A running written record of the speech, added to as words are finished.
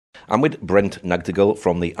I'm with Brent Nagtegaal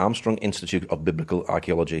from the Armstrong Institute of Biblical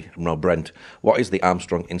Archeology. Now, Brent, what is the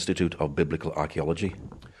Armstrong Institute of Biblical Archeology?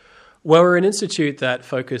 Well, we're an institute that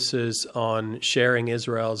focuses on sharing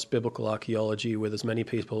Israel's biblical archaeology with as many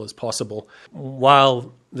people as possible.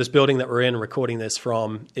 While this building that we're in, recording this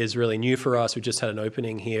from, is really new for us, we just had an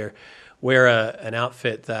opening here. We're an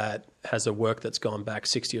outfit that has a work that's gone back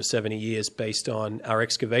 60 or 70 years based on our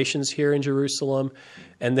excavations here in Jerusalem,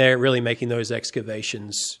 and they're really making those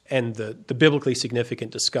excavations and the biblically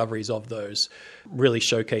significant discoveries of those, really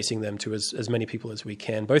showcasing them to as many people as we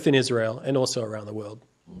can, both in Israel and also around the world.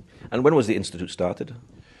 And when was the Institute started?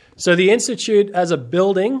 So the Institute as a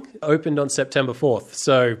building opened on September 4th.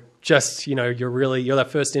 So just, you're that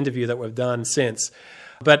first interview that we've done since.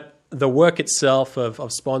 But the work itself of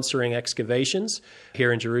sponsoring excavations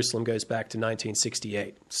here in Jerusalem goes back to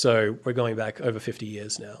 1968. So we're going back over 50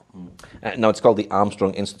 years now. Now it's called the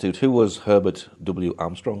Armstrong Institute. Who was Herbert W.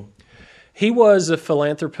 Armstrong? He was a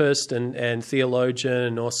philanthropist and theologian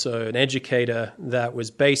and also an educator that was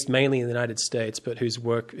based mainly in the United States, but whose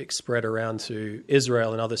work spread around to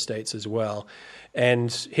Israel and other states as well.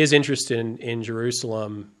 And his interest in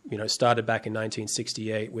Jerusalem, started back in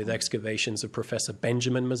 1968 with excavations of Professor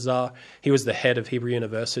Benjamin Mazar. He was the head of Hebrew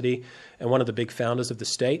University and one of the big founders of the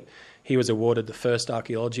state. He was awarded the first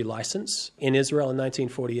archaeology license in Israel in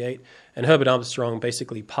 1948, and Herbert Armstrong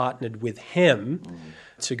basically partnered with him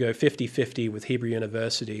to go 50-50 with Hebrew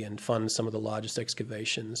University and fund some of the largest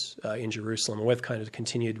excavations in Jerusalem. And we've kind of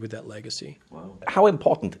continued with that legacy. Wow. How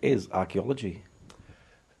important is archaeology?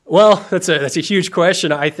 Well, that's a huge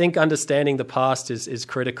question. I think understanding the past is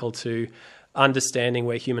critical to understanding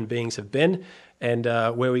where human beings have been and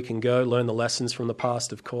where we can go, learn the lessons from the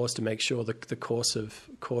past, of course, to make sure that the course of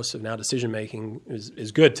now decision-making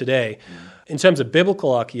is good today. In terms of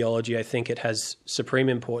biblical archaeology, I think it has supreme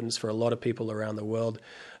importance for a lot of people around the world,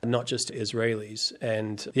 not just Israelis.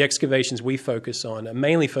 And the excavations we focus on are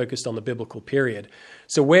mainly focused on the biblical period.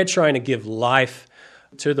 So we're trying to give life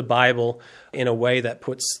to the Bible in a way that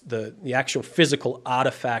puts the actual physical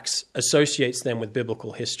artifacts, associates them with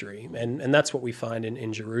biblical history. And that's what we find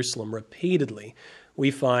in Jerusalem repeatedly.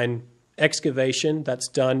 We find excavation that's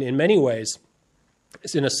done in many ways.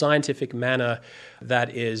 It's in a scientific manner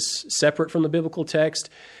that is separate from the biblical text,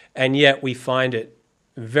 and yet we find it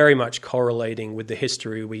very much correlating with the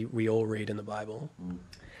history we all read in the Bible.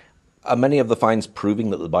 Are many of the finds proving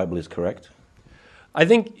that the Bible is correct? I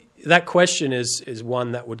think that question is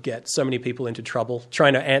one that would get so many people into trouble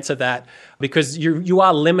trying to answer that, because you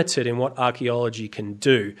are limited in what archaeology can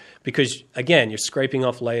do, because again, you're scraping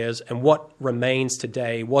off layers, and what remains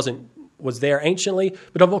today was there anciently,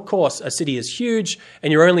 but of course a city is huge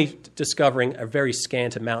and you're only discovering a very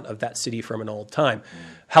scant amount of that city from an old time.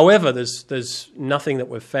 However, there's nothing that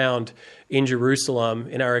we've found in Jerusalem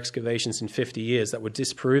in our excavations in 50 years that would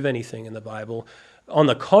disprove anything in the Bible. On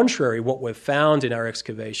the contrary, what we've found in our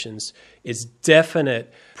excavations is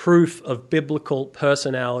definite proof of biblical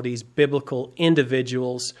personalities, biblical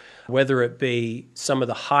individuals, whether it be some of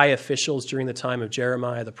the high officials during the time of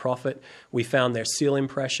Jeremiah the prophet. We found their seal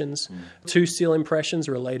impressions, 2 seal impressions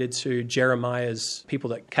related to Jeremiah's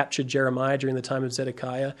people that captured Jeremiah during the time of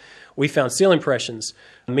Zedekiah. We found seal impressions,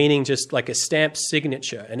 meaning just like a stamped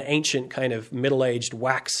signature, an ancient kind of middle-aged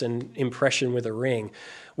wax and impression with a ring.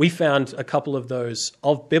 We found a couple of those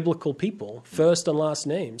of biblical people, first and last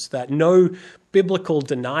names, that no biblical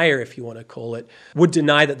denier, if you want to call it, would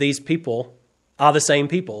deny that these people are the same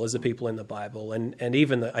people as the people in the Bible. And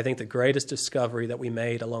even, I think the greatest discovery that we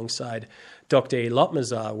made alongside Dr. Elot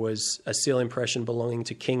Mazar was a seal impression belonging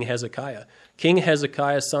to King Hezekiah. King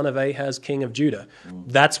Hezekiah, son of Ahaz, king of Judah.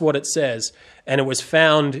 That's what it says. And it was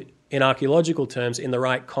found, in archaeological terms, in the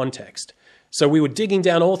right context. So we were digging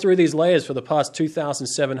down all through these layers for the past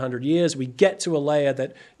 2,700 years. We get to a layer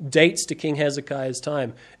that dates to King Hezekiah's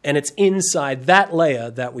time, and it's inside that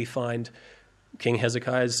layer that we find King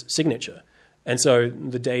Hezekiah's signature. And so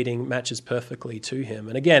the dating matches perfectly to him.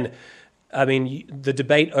 And again, I mean, the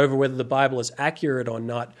debate over whether the Bible is accurate or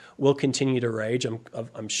not will continue to rage,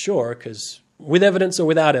 I'm sure, because with evidence or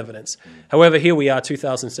without evidence. However, here we are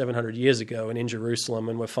 2,700 years ago and in Jerusalem,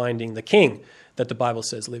 and we're finding the king that the Bible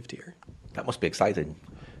says lived here. That must be exciting.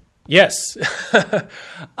 Yes.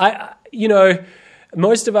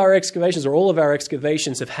 Most of our excavations, or all of our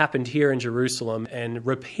excavations, have happened here in Jerusalem, and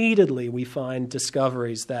repeatedly we find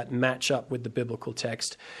discoveries that match up with the biblical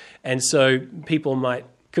text. And so people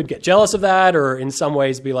could get jealous of that, or in some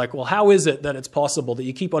ways be like, well, how is it that it's possible that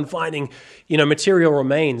you keep on finding, material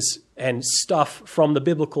remains and stuff from the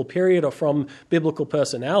biblical period or from biblical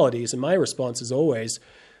personalities? And my response is always,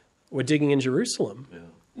 we're digging in Jerusalem. Yeah.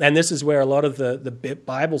 And this is where a lot of the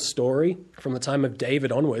Bible story from the time of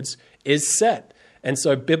David onwards is set. And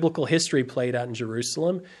so biblical history played out in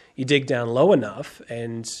Jerusalem. You dig down low enough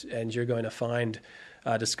and you're going to find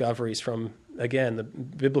discoveries from, again, the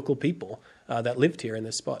biblical people that lived here in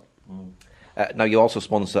this spot. Now, you also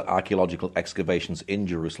sponsor archaeological excavations in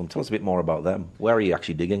Jerusalem. Tell us a bit more about them. Where are you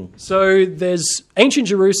actually digging? So there's ancient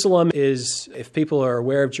Jerusalem is, if people are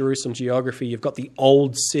aware of Jerusalem geography, you've got the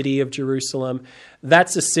old city of Jerusalem.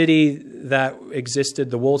 That's a city that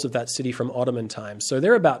existed, the walls of that city from Ottoman times. So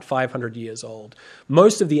they're about 500 years old.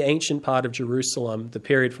 Most of the ancient part of Jerusalem, the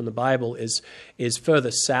period from the Bible, is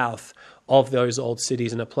further south of those old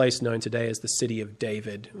cities in a place known today as the City of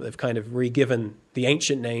David. They've kind of re-given the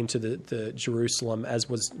ancient name to the Jerusalem as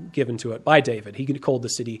was given to it by David. He called the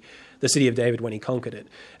city of David when he conquered it.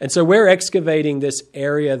 And so we're excavating this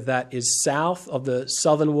area that is south of the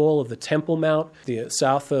southern wall of the Temple Mount, the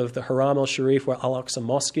south of the Haram al-Sharif where Al-Aqsa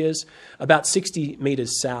Mosque is, about 60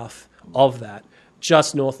 meters south of that,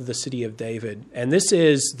 just north of the City of David. And this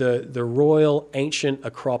is the royal ancient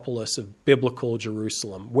acropolis of biblical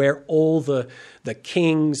Jerusalem, where all the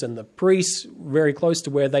kings and the priests, very close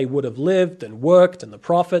to where they would have lived and worked, and the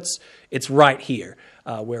prophets, it's right here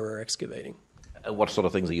where we're excavating. What sort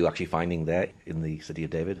of things are you actually finding there in the City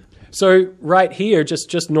of David? So right here,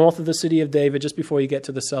 just north of the City of David, just before you get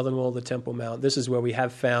to the southern wall of the Temple Mount, this is where we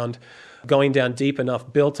have found, going down deep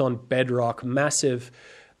enough, built on bedrock, massive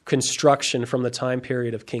construction from the time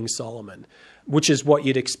period of King Solomon, which is what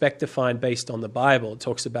you'd expect to find based on the Bible. It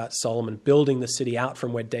talks about Solomon building the city out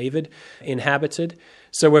from where David inhabited.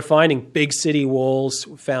 So we're finding big city walls,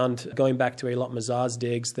 found, going back to Eilat Mazar's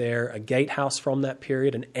digs there, a gatehouse from that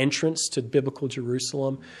period, an entrance to biblical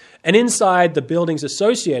Jerusalem. And inside the buildings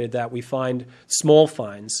associated that, we find small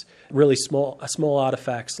finds, really small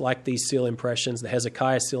artifacts like these seal impressions. The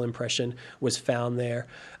Hezekiah seal impression was found there.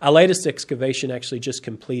 Our latest excavation actually just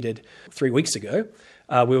completed 3 weeks ago.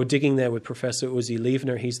 We were digging there with Professor Uzi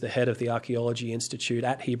Lievner. He's the head of the Archaeology Institute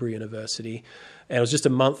at Hebrew University. And it was just a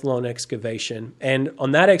month-long excavation. And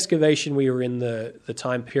on that excavation, we were in the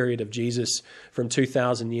time period of Jesus from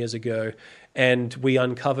 2,000 years ago. And we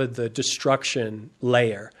uncovered the destruction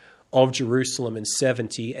layer of Jerusalem in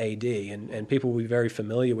 70 AD. And people will be very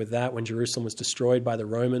familiar with that when Jerusalem was destroyed by the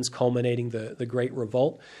Romans, culminating the Great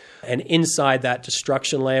Revolt. And inside that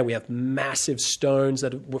destruction layer, we have massive stones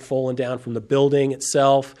that were fallen down from the building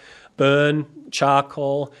itself, burn,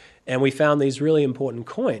 charcoal. And we found these really important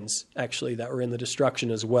coins, actually, that were in the destruction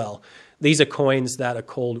as well. These are coins that are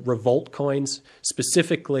called revolt coins.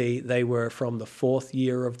 Specifically, they were from the 4th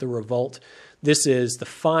year of the revolt. This is the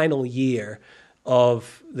final year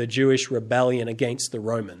of the Jewish rebellion against the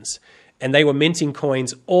Romans. And they were minting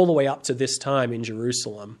coins all the way up to this time in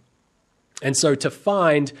Jerusalem. And so to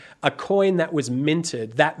find a coin that was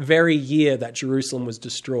minted that very year that Jerusalem was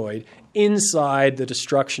destroyed inside the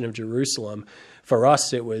destruction of Jerusalem, for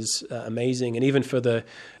us it was amazing. And even for the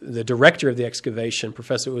director of the excavation,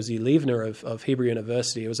 Professor Uzi Lievner of Hebrew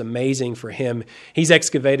University, it was amazing for him. He's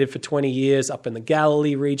excavated for 20 years up in the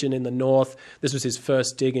Galilee region in the north. This was his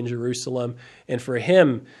first dig in Jerusalem. And for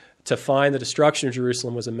him to find the destruction of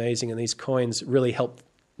Jerusalem was amazing. And these coins really helped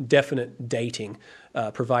definite dating,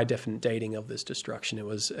 provide definite dating of this destruction. It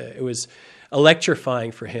was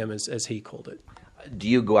electrifying for him, as he called it. Do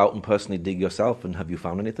you go out and personally dig yourself, and have you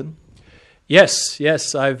found anything? Yes.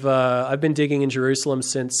 I've been digging in Jerusalem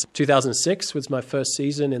since 2006. Was my first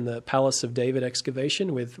season in the Palace of David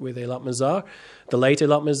excavation with Eilat Mazar, the late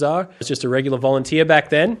Eilat Mazar. I was just a regular volunteer back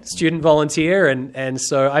then, student volunteer, and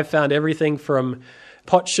so I found everything from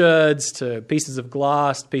potsherds to pieces of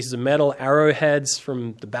glass, pieces of metal, arrowheads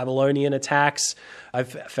from the Babylonian attacks.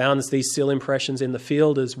 I've found these seal impressions in the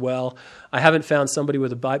field as well. I haven't found somebody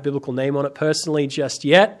with a biblical name on it personally just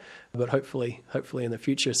yet, but hopefully in the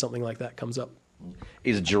future something like that comes up.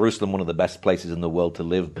 Is Jerusalem one of the best places in the world to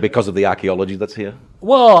live because of the archaeology that's here?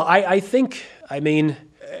 Well, I think,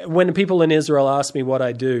 when people in Israel ask me what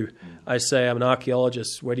I do, I say I'm an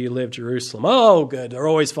archaeologist. Where do you live? Jerusalem. Oh, good. They're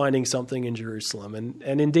always finding something in Jerusalem.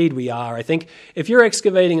 And indeed we are. I think if you're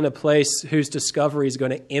excavating in a place whose discovery is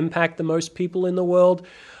going to impact the most people in the world,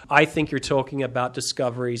 I think you're talking about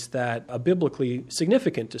discoveries that are biblically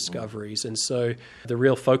significant discoveries. And so the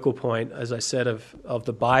real focal point, as I said, of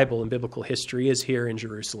the Bible and biblical history is here in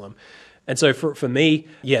Jerusalem. And so for me,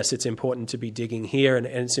 yes, it's important to be digging here, and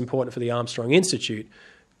it's important for the Armstrong Institute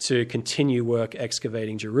to continue work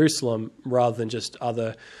excavating Jerusalem rather than just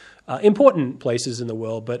other important places in the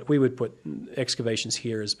world, but we would put excavations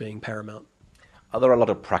here as being paramount. Are there a lot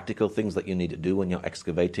of practical things that you need to do when you're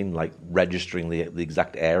excavating, like registering the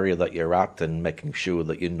exact area that you're at and making sure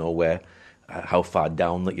that you know where how far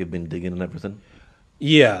down that you've been digging and everything?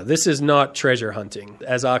 Yeah, this is not treasure hunting,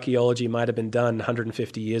 as archaeology might have been done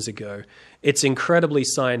 150 years ago. It's incredibly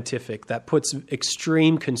scientific. That puts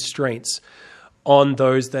extreme constraints on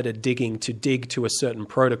those that are digging to dig to a certain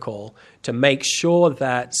protocol to make sure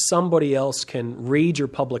that somebody else can read your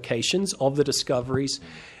publications of the discoveries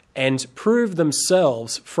and prove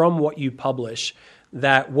themselves from what you publish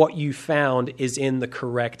that what you found is in the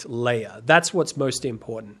correct layer. That's what's most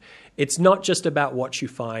important. It's not just about what you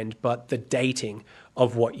find, but the dating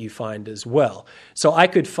of what you find as well. So I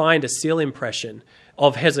could find a seal impression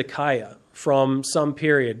of Hezekiah from some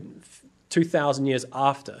period 2,000 years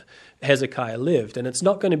after Hezekiah lived, and it's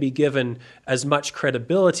not going to be given as much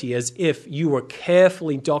credibility as if you were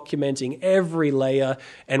carefully documenting every layer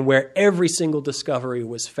and where every single discovery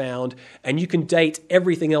was found, and you can date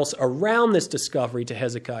everything else around this discovery to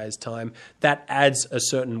Hezekiah's time. That adds a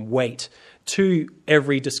certain weight to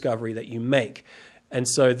every discovery that you make. And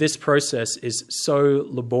so this process is so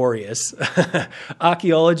laborious.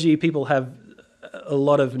 Archaeology, people have a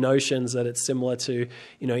lot of notions that it's similar to,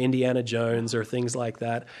 Indiana Jones or things like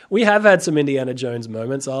that. We have had some Indiana Jones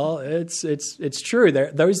moments. It's true.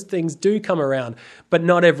 Those things do come around, but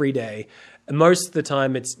not every day. Most of the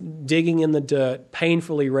time, it's digging in the dirt,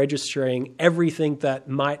 painfully registering everything that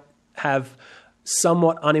might have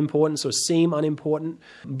somewhat unimportance or seem unimportant,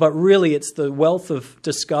 but really it's the wealth of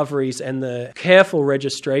discoveries and the careful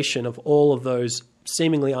registration of all of those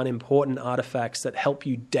seemingly unimportant artifacts that help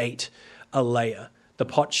you date a layer. The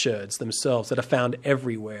potsherds themselves that are found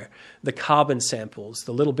everywhere, the carbon samples,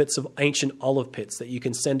 the little bits of ancient olive pits that you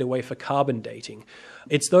can send away for carbon dating.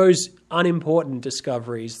 It's those unimportant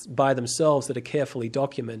discoveries by themselves that are carefully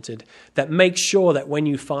documented that make sure that when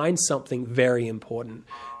you find something very important,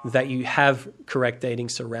 that you have correct dating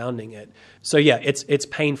surrounding it. So yeah, it's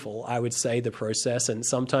painful, I would say, the process, and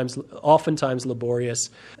oftentimes laborious.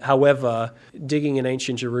 However, digging in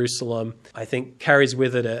ancient Jerusalem, I think, carries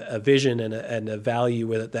with it a vision and a value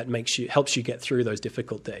with it that helps you get through those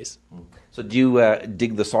difficult days. So do you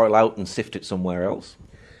dig the soil out and sift it somewhere else?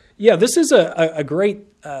 Yeah, this is a great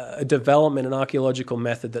development in archaeological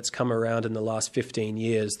method that's come around in the last 15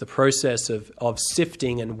 years, the process of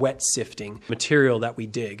sifting and wet sifting material that we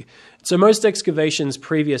dig. So most excavations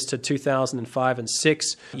previous to 2005 and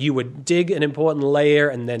 6, you would dig an important layer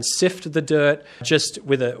and then sift the dirt just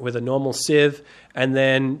with a normal sieve and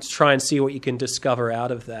then try and see what you can discover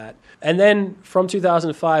out of that. And then from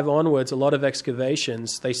 2005 onwards, a lot of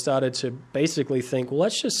excavations, they started to basically think, well,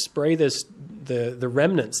 let's just spray the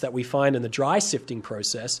remnants that we find in the dry sifting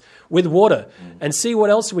process with water and see what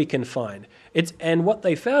else we can find. And what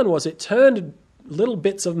they found was it turned little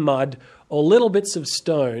bits of mud or little bits of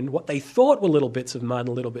stone, what they thought were little bits of mud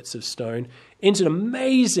and little bits of stone, into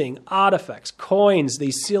amazing artifacts, coins,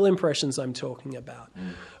 these seal impressions I'm talking about.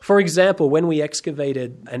 For example, when we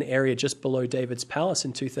excavated an area just below David's Palace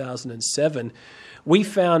in 2007, we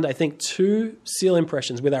found, I think, 2 seal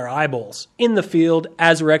impressions with our eyeballs in the field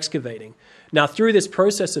as we're excavating. Now, through this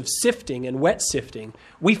process of sifting and wet sifting,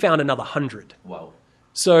 we found another 100. Wow.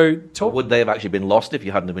 So would they have actually been lost if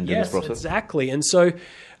you hadn't been doing this process? Yes, exactly. And so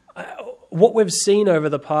what we've seen over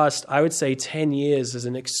the past, I would say, 10 years is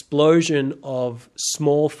an explosion of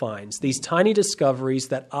small finds, these tiny discoveries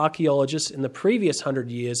that archaeologists in the previous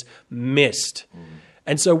 100 years missed.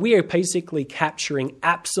 And so we are basically capturing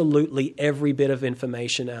absolutely every bit of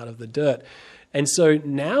information out of the dirt. And so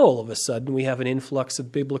now all of a sudden we have an influx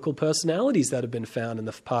of biblical personalities that have been found in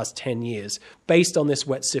the past 10 years based on this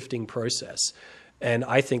wet sifting process. And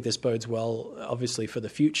I think this bodes well, obviously, for the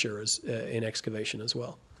future in excavation as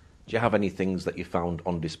well. Do you have any things that you found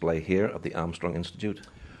on display here at the Armstrong Institute?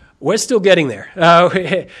 We're still getting there.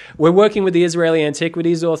 We're working with the Israeli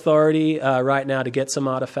Antiquities Authority right now to get some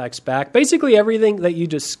artifacts back. Basically, everything that you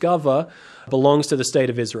discover belongs to the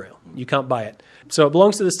state of Israel. You can't buy it. So it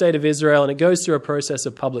belongs to the state of Israel, and it goes through a process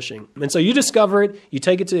of publishing. And so you discover it, you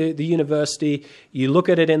take it to the university, you look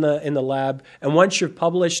at it in the lab, and once you've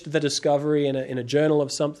published the discovery in a journal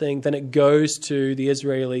of something, then it goes to the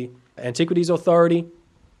Israeli Antiquities Authority,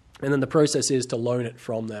 and then the process is to loan it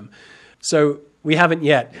from them. So we haven't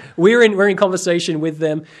yet. We're in conversation with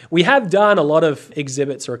them. We have done a lot of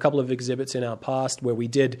exhibits, or a couple of exhibits in our past, where we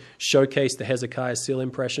did showcase the Hezekiah seal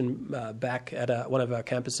impression back at one of our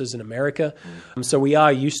campuses in America. So we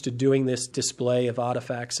are used to doing this display of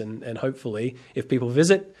artifacts, and hopefully, if people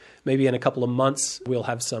visit, maybe in a couple of months, we'll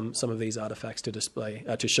have some of these artifacts to display,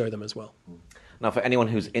 to show them as well. Now, for anyone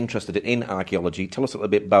who's interested in archaeology, tell us a little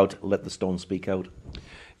bit about Let the Stone Speak Out.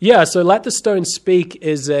 Yeah, so Let the Stone Speak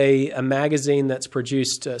is a magazine that's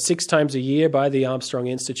produced 6 times a year by the Armstrong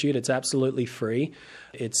Institute. It's absolutely free.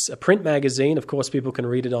 It's a print magazine. Of course, people can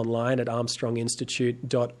read it online at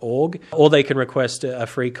armstronginstitute.org, or they can request a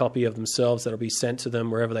free copy of themselves that'll be sent to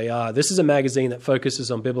them wherever they are. This is a magazine that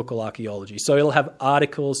focuses on biblical archaeology. So it'll have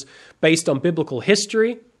articles based on biblical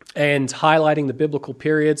history and highlighting the biblical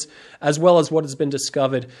periods, as well as what has been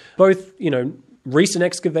discovered, both, recent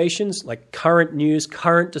excavations, like current news,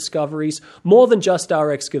 current discoveries, more than just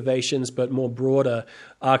our excavations, but more broader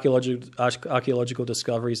archaeological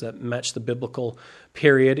discoveries that match the biblical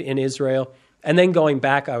period in Israel. And then going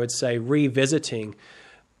back, I would say, revisiting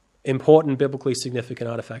important biblically significant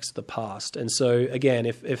artifacts of the past. And so, again,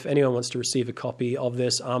 if anyone wants to receive a copy of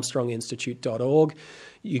this, armstronginstitute.org,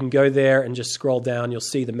 you can go there and just scroll down. You'll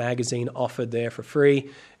see the magazine offered there for free,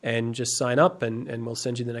 and just sign up and we'll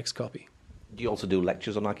send you the next copy. Do you also do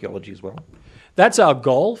lectures on archaeology as well? That's our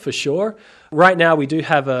goal, for sure. Right now, we do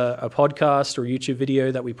have a podcast or YouTube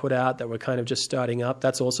video that we put out that we're kind of just starting up.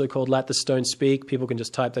 That's also called Let the Stone Speak. People can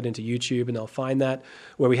just type that into YouTube and they'll find that,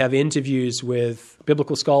 where we have interviews with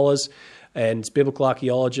biblical scholars and biblical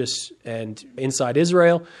archaeologists and inside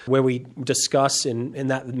Israel, where we discuss in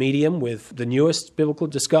that medium with the newest biblical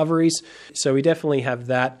discoveries. So we definitely have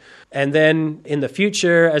that. And then in the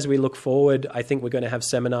future, as we look forward, I think we're going to have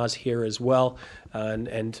seminars here as well.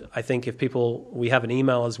 And I think we have an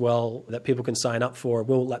email as well that people can sign up for.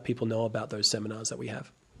 We'll let people know about those seminars that we have.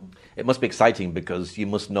 It must be exciting, because you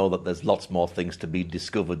must know that there's lots more things to be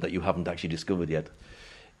discovered that you haven't actually discovered yet.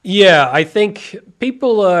 Yeah, I think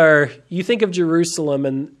you think of Jerusalem,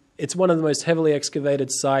 and it's one of the most heavily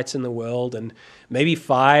excavated sites in the world, and maybe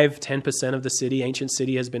 5-10% of the ancient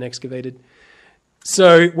city has been excavated.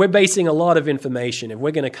 So we're basing a lot of information. If we're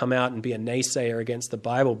going to come out and be a naysayer against the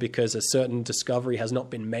Bible because a certain discovery has not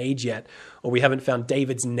been made yet, or we haven't found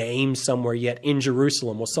David's name somewhere yet in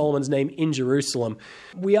Jerusalem, or Solomon's name in Jerusalem,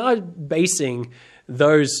 we are basing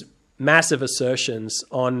those massive assertions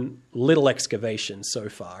on little excavations so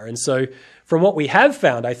far. And so from what we have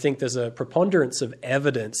found, I think there's a preponderance of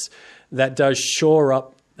evidence that does shore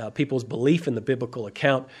up people's belief in the biblical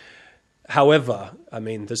account. However,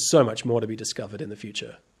 there's so much more to be discovered in the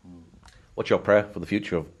future. What's your prayer for the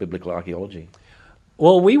future of biblical archaeology?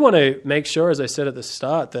 Well, we want to make sure, as I said at the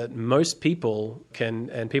start, that most people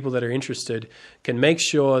and people that are interested can make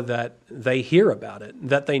sure that they hear about it,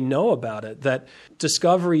 that they know about it, that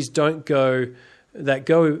discoveries go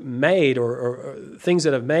made, or things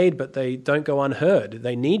that have made, but they don't go unheard.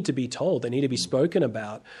 They need to be told. They need to be spoken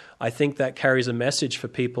about. I think that carries a message for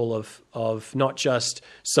people of not just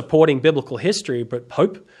supporting biblical history, but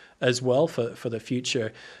hope as well for the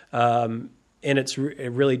future. And it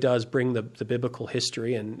really does bring the biblical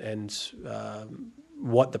history and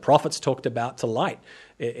what the prophets talked about to light.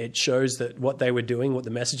 It shows that what they were doing, what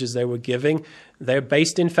the messages they were giving, they're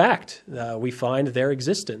based in fact. We find their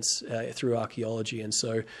existence through archaeology, and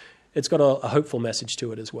so it's got a hopeful message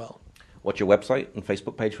to it as well. What's your website and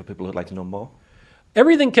Facebook page for people who'd like to know more?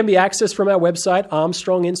 Everything can be accessed from our website,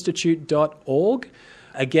 armstronginstitute.org.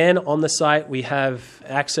 Again, on the site, we have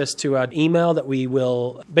access to our email that we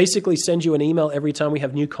will basically send you an email every time we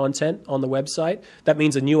have new content on the website. That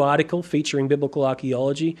means a new article featuring biblical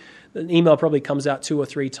archaeology. The email probably comes out 2 or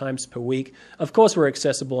 3 times per week. Of course, we're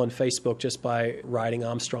accessible on Facebook just by writing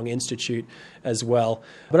Armstrong Institute as well.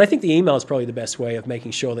 But I think the email is probably the best way of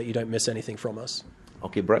making sure that you don't miss anything from us.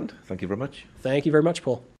 Okay, Brent, thank you very much. Thank you very much,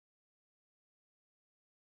 Paul.